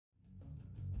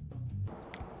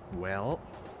Well,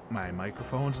 my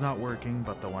microphone's not working,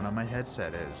 but the one on my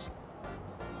headset is.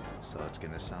 So it's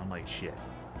gonna sound like shit.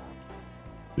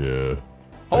 Yeah.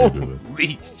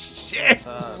 Holy shit!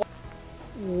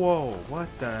 Whoa, what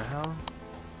the hell?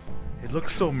 It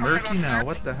looks so murky now,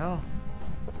 what the hell?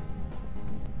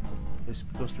 It's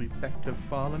supposed to be back to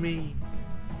follow me.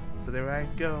 So there I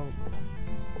go.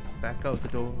 Back out the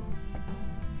door.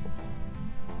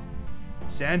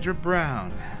 Sandra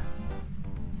Brown.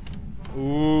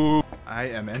 Ooh, I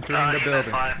am entering the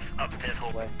building. Upstairs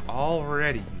hallway.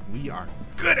 Already, we are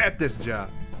good at this job.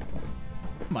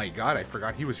 My god, I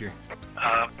forgot he was here.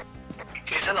 Can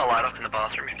you turn the light off in the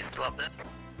bathroom if you're still up there?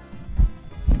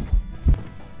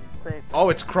 Thanks. Oh,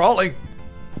 it's crawling!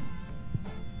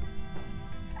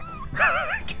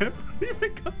 I can't believe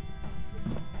it got...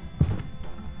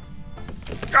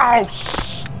 Oh,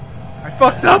 shh! I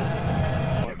fucked up!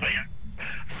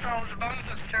 So, the bum is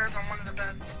upstairs on one of the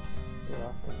beds.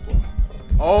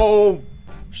 Oh!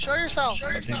 Show yourself! Show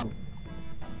yourself!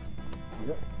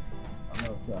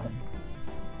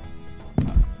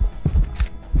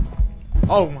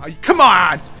 Oh, come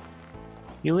on!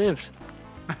 You lived.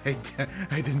 I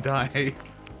didn't die.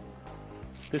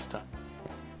 This time.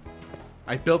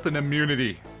 I built an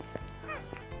immunity.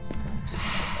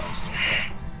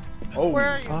 Oh, Where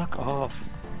are you? Fuck off.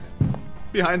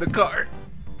 behind the car.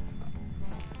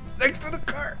 Next to the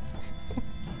car.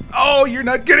 Oh, you're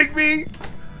not kidding me!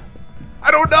 I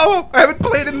don't know! I haven't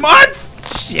played in months!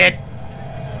 Shit!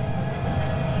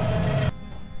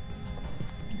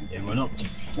 It went up to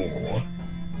 4.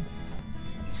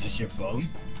 Is this your phone?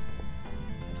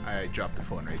 I dropped the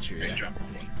phone right here, yeah.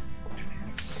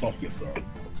 Fuck your phone.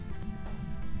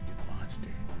 You monster.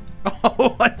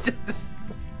 Oh, what's this?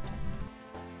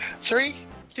 3,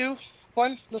 2,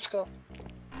 1, let's go.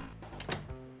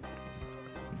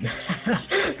 You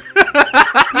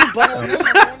butthole, no,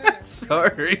 I'm going in there.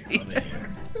 Sorry.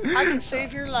 I can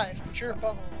save your life, but you're a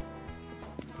butthole.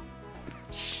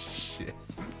 Shit.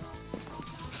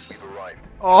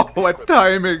 Oh, what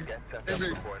timing!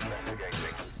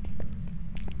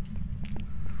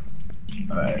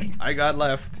 Alright. I got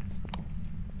left.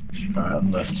 Alright,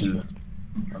 I'm left too.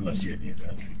 Unless you're near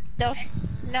that.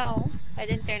 No, I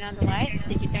didn't turn on the lights.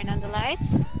 Did you turn on the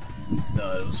lights?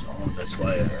 No, it was on. That's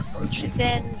why I approached you.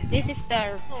 Then this is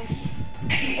the room.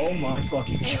 Oh my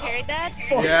fucking You god. hear that?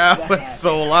 Fuck Yeah, it that. was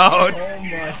so loud. Oh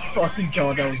my fucking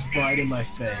god, that was right in my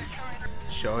face.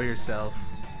 Show yourself.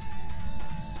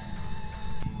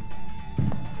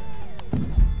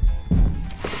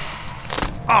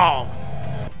 Oh!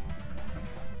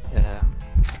 Yeah.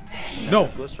 No!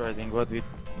 Ghost riding, what we...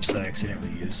 So I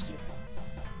accidentally used it.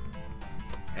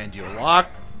 And you lock.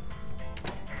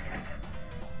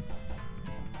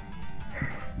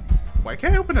 Why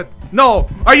can't I open it? No!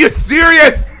 Are you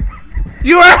serious?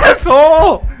 You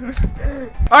asshole!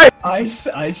 I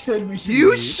said we should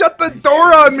You leave. shut the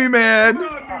door on me, man!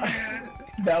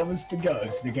 That was the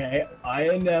ghost, okay? I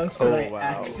announced that Oh, I wow.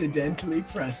 accidentally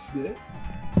pressed it.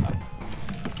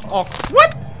 Oh,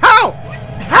 what? How?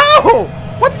 How?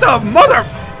 What the mother?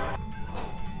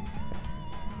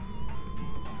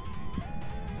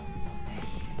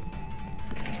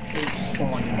 It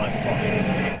spawned in my fucking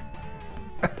sleep.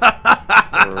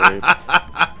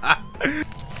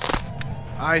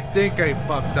 I think I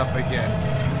fucked up again.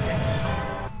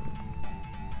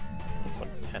 It's like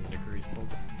 10 degrees over.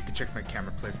 You can check my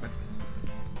camera placement.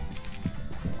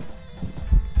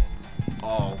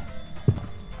 Oh.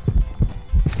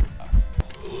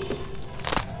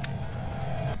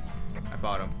 I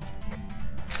bought him.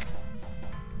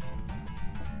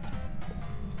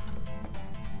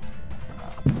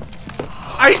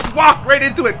 I walked right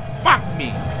into it! Fuck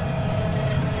me!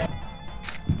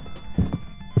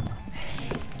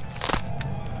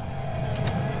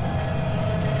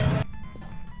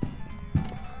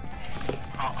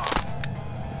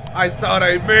 I thought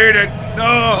I made it!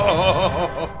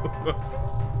 No!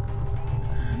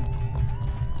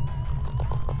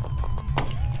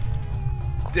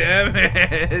 Damn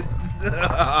it!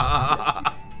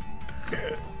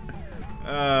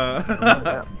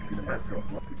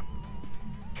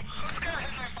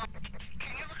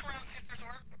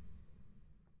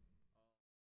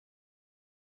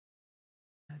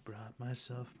 I brought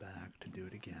myself back to do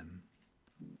it again.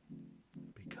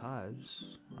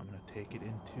 Because I'm gonna take it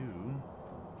into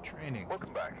training.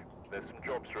 Welcome back. There's some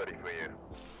jobs ready for you.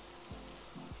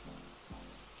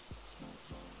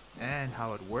 And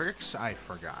how it works, I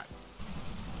forgot.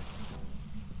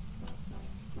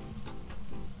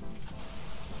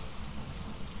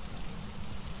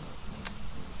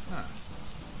 Huh.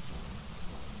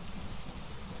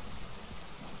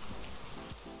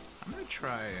 I'm gonna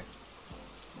try.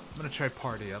 I'm gonna try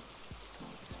party up.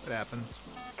 See what happens.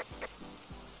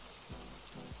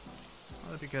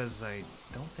 Only because I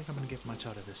don't think I'm gonna get much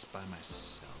out of this by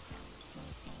myself.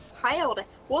 Hi, Older.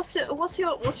 What's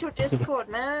your Discord,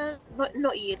 man?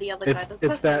 Not you, the other It's- guy. The it's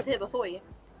person that was that- here before you.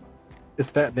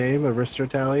 It's that name,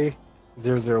 Aristotale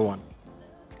 001.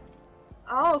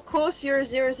 Oh, of course you're a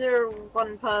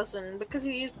 001 person because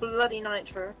you use bloody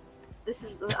nitro. This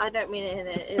is. I don't mean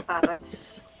it in a bad way.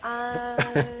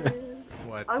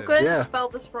 What? I'm did- going Yeah. to spell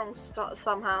this wrong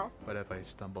somehow. What have I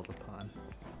stumbled upon?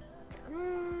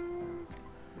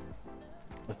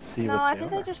 Let's see No, what I they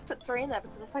think are. they just put 3 in there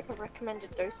because it's like a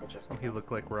recommended dosage or We something.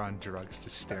 look like we're on drugs,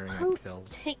 just staring at Oops,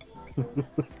 pills. take-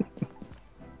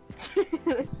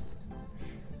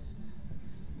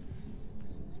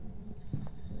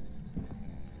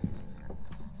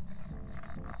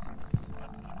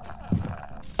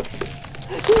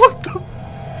 What the?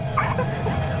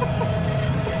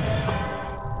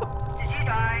 Did you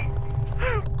die?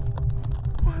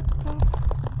 What the?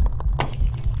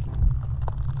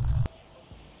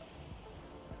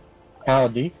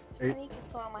 Howdy. I need to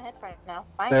sort out my headphones now.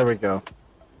 Thanks. There we go.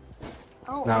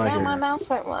 Oh, Now I now hear my you. mouse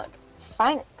won't work.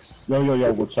 Thanks.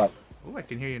 Yo, what's up? Oh, I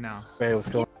can hear you now. Hey, what's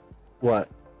going on? What?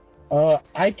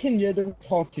 I can literally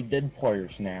talk to dead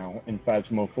players now in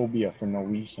Phasmophobia for no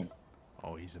reason.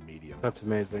 Oh, he's a medium. That's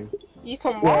amazing. You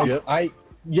can Well, walk. Yep. I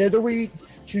literally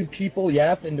two people,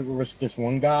 yep, and there was this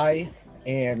one guy,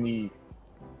 and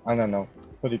I don't know,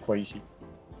 pretty crazy.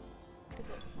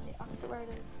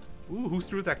 Ooh, who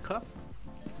threw that cup?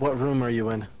 What room are you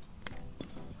in?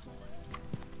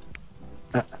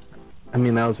 I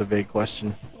mean, that was a vague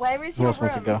question. Where is Who your else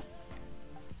wants to room?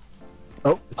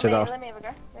 go? Oh, shut Okay, off. let me have a go.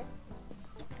 Go.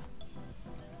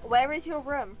 Where is your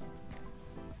room?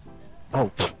 Oh,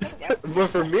 but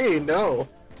for me, no.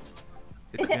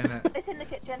 It's gonna. It's in the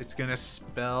kitchen. It's gonna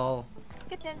spell.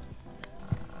 Kitchen.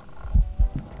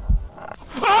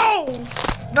 Oh!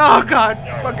 No, God!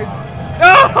 Fucking.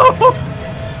 No!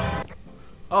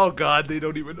 Oh, God, they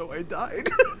don't even know I died.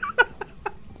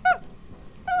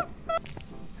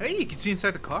 Hey, you can see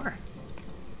inside the car.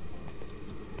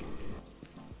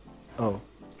 Oh.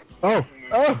 Oh!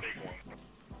 Oh!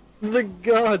 The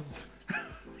gods!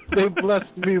 They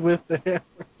blessed me with the hammer.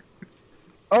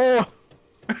 Oh!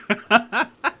 I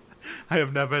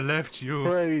have never left you.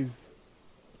 Praise.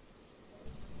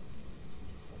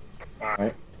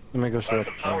 Alright. Let me go show The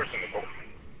it. power's in the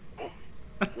boat.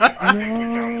 I think we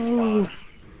found the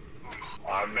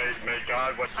spot. May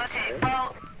God was Okay,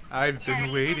 well, I've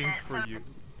been waiting for you.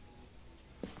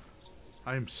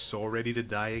 I am so ready to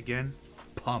die again.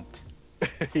 Pumped.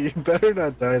 You better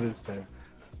not die this time.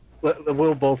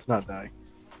 We'll both not die.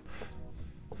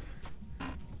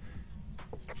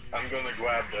 I'm gonna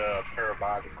grab the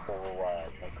parabolical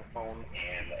microphone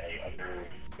and a other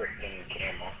freaking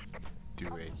camera.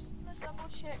 Do it. Just gonna double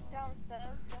check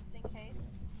downstairs just in case.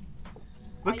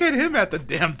 Look at him at the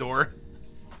damn door.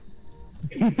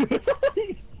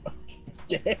 He's fucking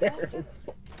scared.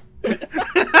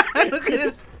 Look at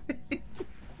his face.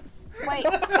 Wait,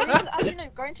 actually no,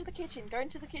 go into the kitchen. Go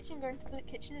into the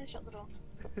kitchen and shut the door.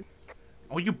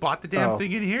 Oh, you bought the damn Oh.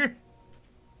 thing in here?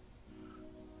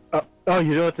 Oh,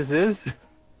 you know what this is?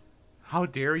 How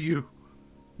dare you?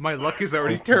 My luck is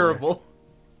already terrible.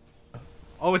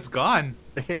 Oh, it's gone.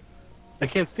 I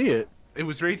can't see it. It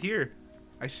was right here.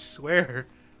 I swear.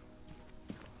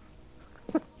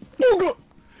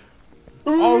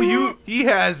 Oh, he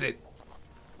has it.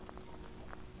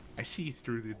 I see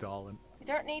through the doll. And We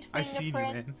don't need I seen you, man.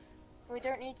 fingerprints. We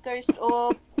don't need ghost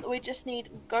orb. We just need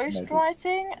ghost Maybe.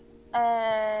 writing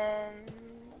and.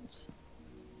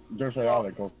 There's a lot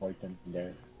of ghost lighting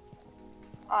there.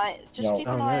 Alright, just No. keep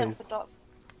an Oh, eye out nice. for dots.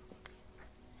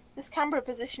 This camera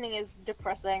positioning is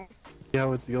depressing. See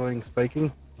how it's going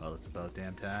spiking? well, it's about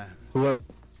damn time. Whoever.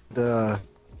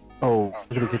 Oh, look at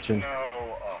the There's kitchen.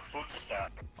 no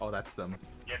footstep. Oh, that's them.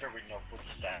 Yeah, there was no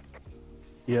footstep.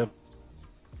 Yep.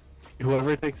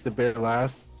 Whoever takes the bear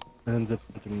last ends up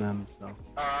hunting them, so.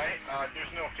 Alright, there's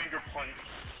no fingerprints.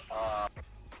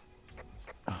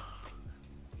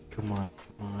 Come on,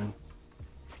 come on.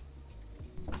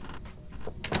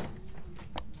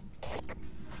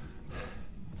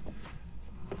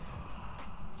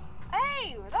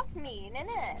 Hey, that's mean, isn't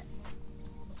it?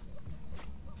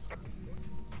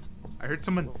 I heard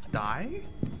someone die?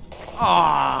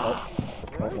 Ah!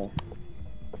 Uh-oh.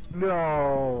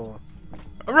 No!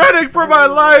 I'm running for my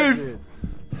life!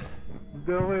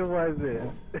 No, it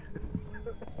wasn't.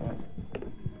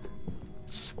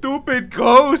 Stupid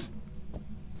ghost!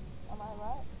 Am I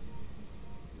right?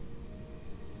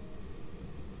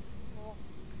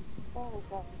 Oh,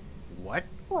 God. What?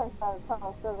 Poor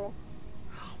tunnel, silly.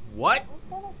 What?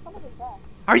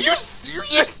 Are you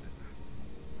serious?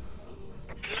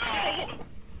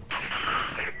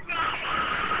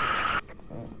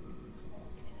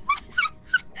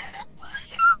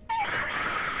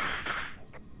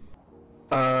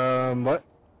 What?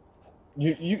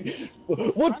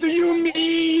 What do you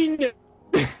mean?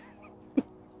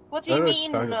 What do you I don't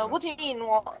know mean? what you're talking What do you mean?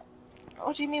 What?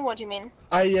 What do you mean? What do you mean?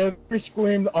 I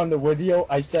screamed on the video.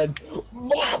 I said,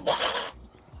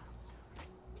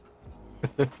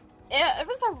 Yeah, it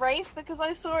was a wraith because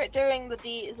I saw it doing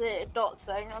the dots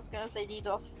thing. I was gonna say DDoS.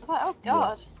 I was like, oh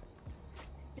god,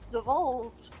 it's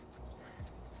evolved.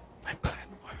 My plan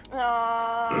worked.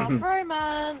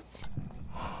 Romance.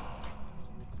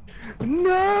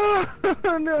 No,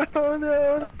 no, no.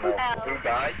 Who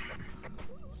died?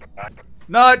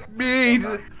 Not me!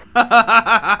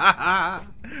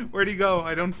 Where'd he go?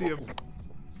 I don't see him.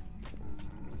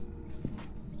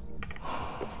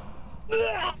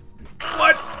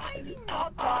 What?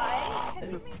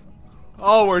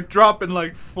 Oh, we're dropping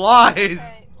like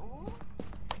flies! Okay.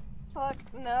 Fuck,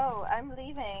 no, I'm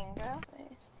leaving.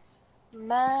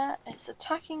 Matt, it's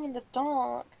attacking in the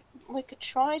dark. We could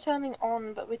try turning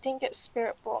on, but we didn't get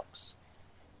spirit box.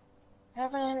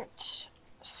 Revenant,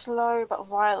 slow but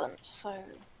violent, so...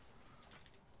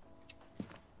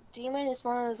 Demon is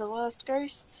one of the worst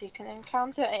ghosts you can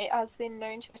encounter. It has been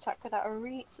known to attack without a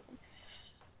reason.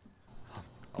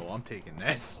 Oh, I'm taking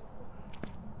this.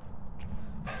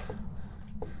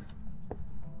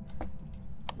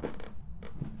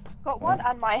 Got one,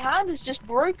 and my hand is just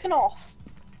broken off.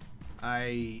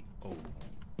 Oh.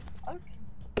 Okay.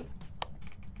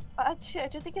 Actually, I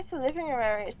don't think it's the living room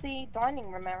area, it's the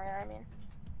dining room area, I mean.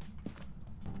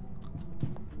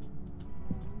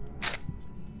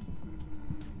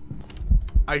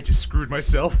 I just screwed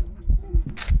myself.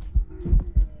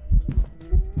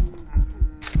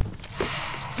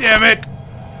 Damn it!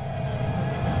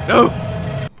 No!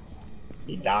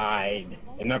 he died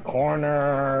in the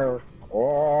corner.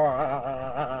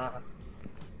 Oh,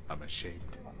 I'm ashamed.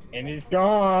 and he's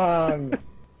gone.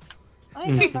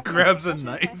 He grabs a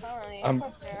knife. I'm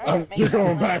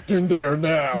going back in there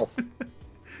now.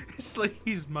 It's like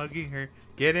he's mugging her.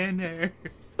 Get in there.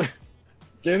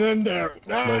 Get in there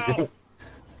now.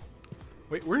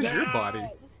 Wait, where's your body?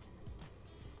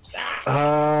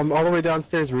 All the way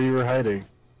downstairs where you were hiding.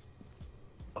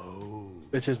 Oh.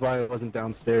 Which is why it wasn't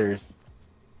downstairs.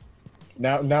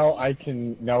 Now I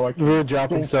can. We were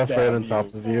dropping stuff right on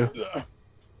top of you.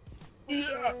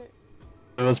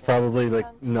 It was probably like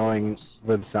knowing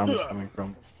where the sound was coming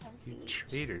from. You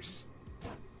traitors.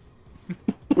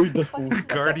 Wait, the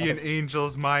Guardian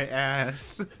angels my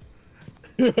ass.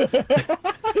 You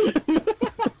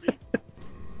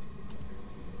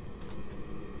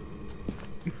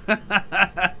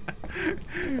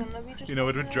know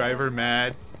what would drive her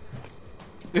mad?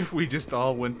 If we just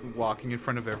all went walking in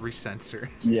front of every sensor.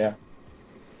 Yeah.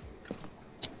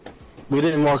 We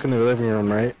didn't walk in the living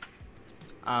room, right?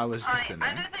 I was just in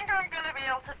I there. don't think I'm gonna be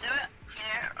able to do it. You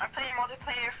know, I play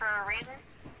multiplayer for a reason.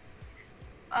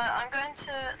 I'm going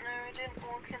to. No, we didn't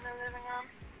walk in the living room.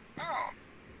 Oh.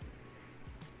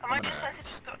 I might just have to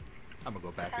just go. I'm gonna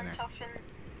go back in Sent there. off in.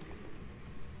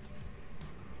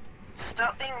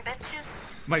 Stop being bitches.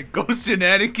 My ghost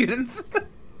shenanigans.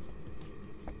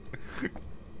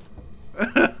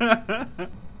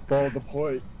 Follow the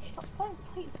point. Stop throwing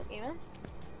plates at me, man.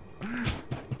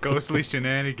 Ghostly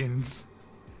shenanigans.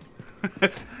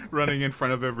 That's running in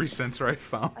front of every sensor I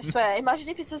found. I swear, imagine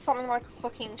if it says something like a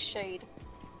fucking shade.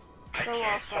 I The can't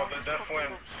last tell one. the death win.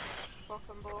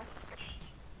 Fucking ball.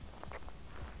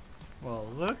 Well,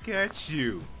 look at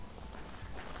you.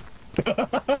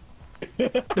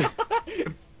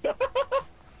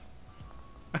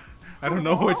 I don't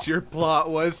know what your plot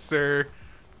was, sir,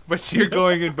 but you're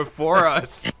going in before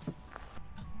us.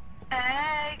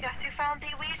 Hey, guess who found the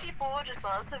Ouija board as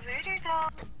well as the voodoo doll?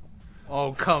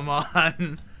 Oh, come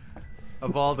on.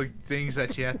 Of all the things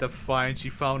that she had to find, she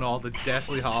found all the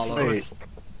Deathly Hollows. Wait.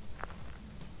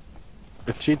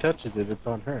 If she touches it, it's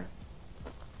on her.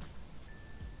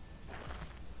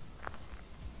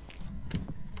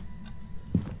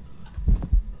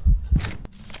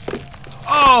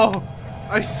 Oh!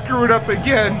 I screwed up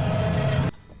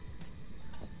again!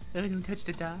 Oh, don't touch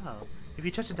the doll. If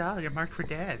you touch the doll, you're marked for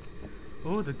death.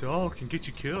 Oh, the doll can get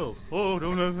you killed. Oh,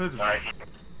 don't. Nice.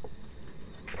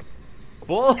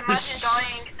 Bullshit! Imagine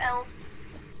dying, elf.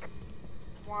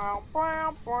 Wow,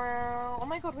 wow, wow. Oh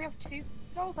my god, we have 2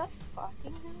 dolls, that's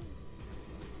fucking good.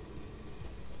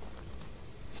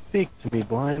 Speak to me,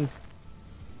 blind.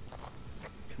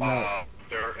 Come out.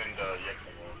 They're in the Yekta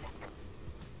room.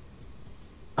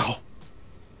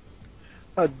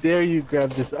 How dare you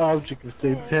grab this object of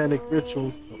satanic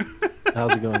rituals?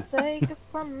 How's it going? Take it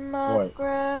from my What?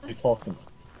 grasp. You talking?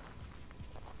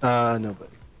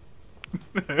 Nobody.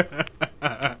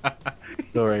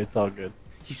 Don't worry, it's all good.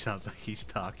 He sounds like he's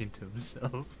talking to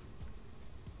himself.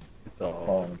 It's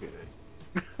all Oh. good.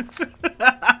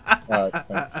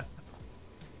 Thanks.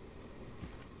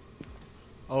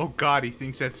 Oh god, he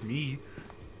thinks that's me.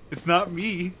 It's not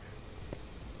me.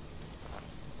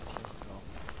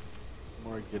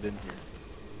 More get in here.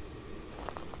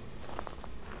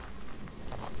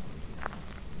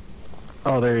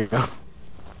 Oh, there you go.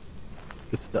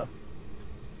 Good stuff.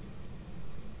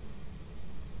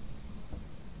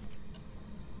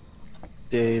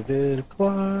 David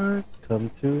Clark, come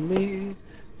to me.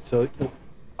 So,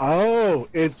 oh,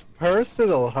 it's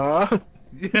personal, huh?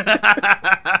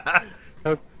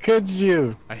 How could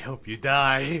you? I hope you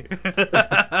die.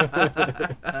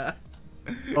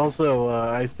 Also,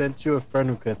 I sent you a friend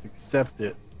request. Accept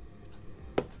it.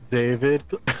 David,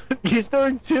 you're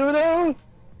starting 2 now?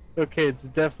 Okay, it's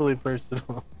definitely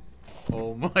personal.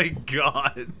 Oh my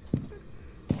god.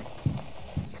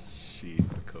 She's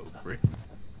the culprit.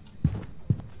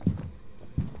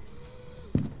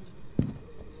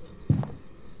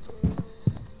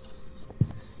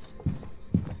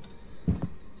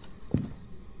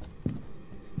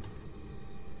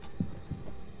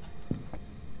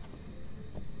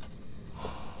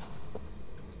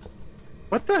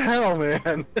 What the hell,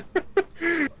 man?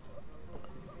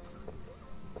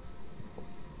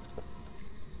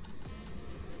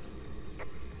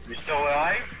 You still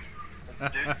alive?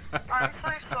 Dude, I'm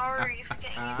so sorry for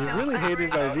getting you You killed. really I hated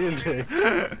my music.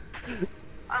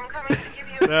 I'm coming to give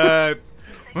you a That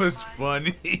was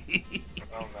funny.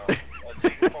 oh no. I'll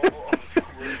take a photo of his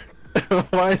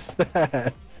clip. Why is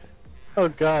that? Oh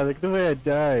god, like the way I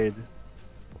died.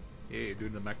 Yeah, you're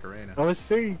doing the Macarena. I was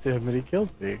singing to him and he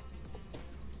killed me.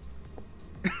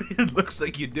 It looks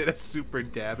like you did a super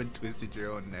dab and twisted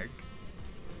your own neck.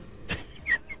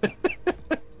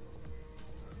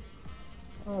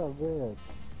 Oh man.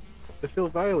 I feel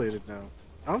violated now.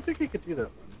 I don't think he could do that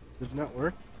one. Did it not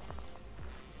work?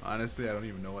 Honestly, I don't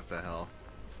even know what the hell.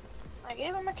 I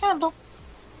gave him a candle.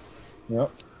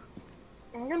 Yep.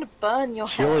 I'm gonna burn your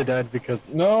She only head. died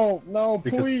because No, no,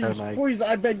 Because please, then I please,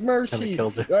 I beg mercy.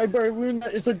 killed her. I beg,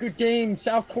 it's a good game,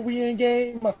 South Korean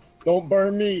game. Don't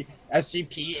burn me.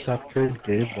 SCP. South Korean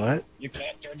game, what? You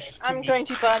can't do this to I'm me. going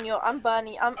to burn your. I'm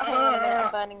burning. I'm hanging in there.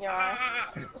 I'm burning your eye.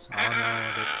 Oh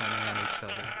no, they're turning on each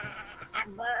other.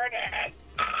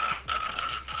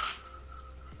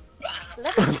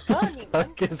 Let me burn you, man.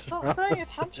 fuck is Stop wrong throwing a with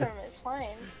tantrum. It's fine.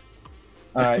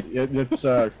 Alright, it's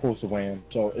close to WAN,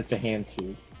 so it's a hand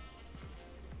tube.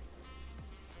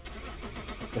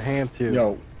 It's a hand too.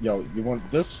 Yo, you want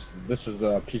this? This is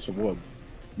a piece of wood.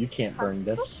 You can't burn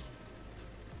this.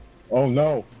 Oh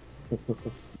no.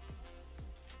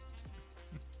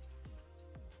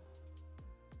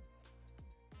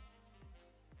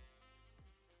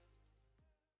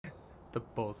 The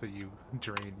both of you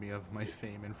drained me of my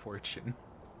fame and fortune.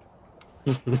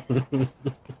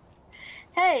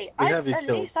 Hey, We have you at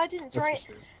killed. least I didn't That's for drain.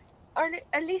 sure. Or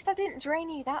at least I didn't drain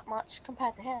you that much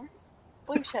compared to him.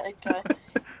 Blue shirted guy.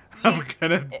 I'm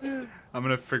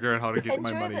gonna figure out how to get my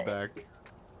Enjoy money the- back.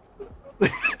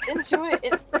 Enjoy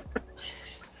it.